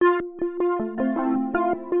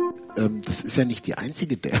das ist ja nicht die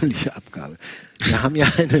einzige dämliche Abgabe.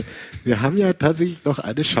 Wir haben ja tatsächlich noch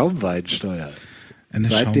eine Schaumweinsteuer.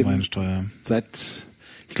 Schaumweinsteuer.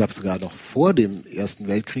 Ich glaube sogar noch vor dem Ersten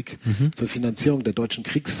Weltkrieg zur Finanzierung der deutschen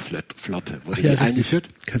Kriegsflotte wurde die eingeführt.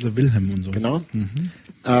 Kaiser Wilhelm und so. Genau.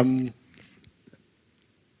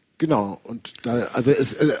 Genau. Und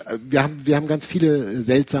wir haben ganz viele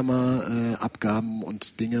seltsame Abgaben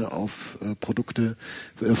und Dinge auf Produkte,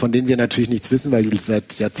 von denen wir natürlich nichts wissen, weil die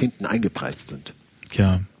seit Jahrzehnten eingepreist sind.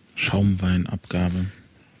 Ja, Schaumweinabgabe.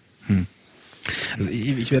 Also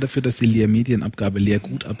ich wäre dafür, dass die Lehrmedienabgabe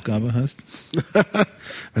Lehrgutabgabe heißt.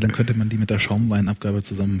 Weil dann könnte man die mit der Schaumweinabgabe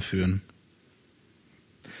zusammenführen.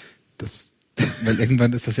 Weil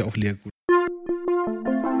irgendwann ist das ja auch Lehrgut.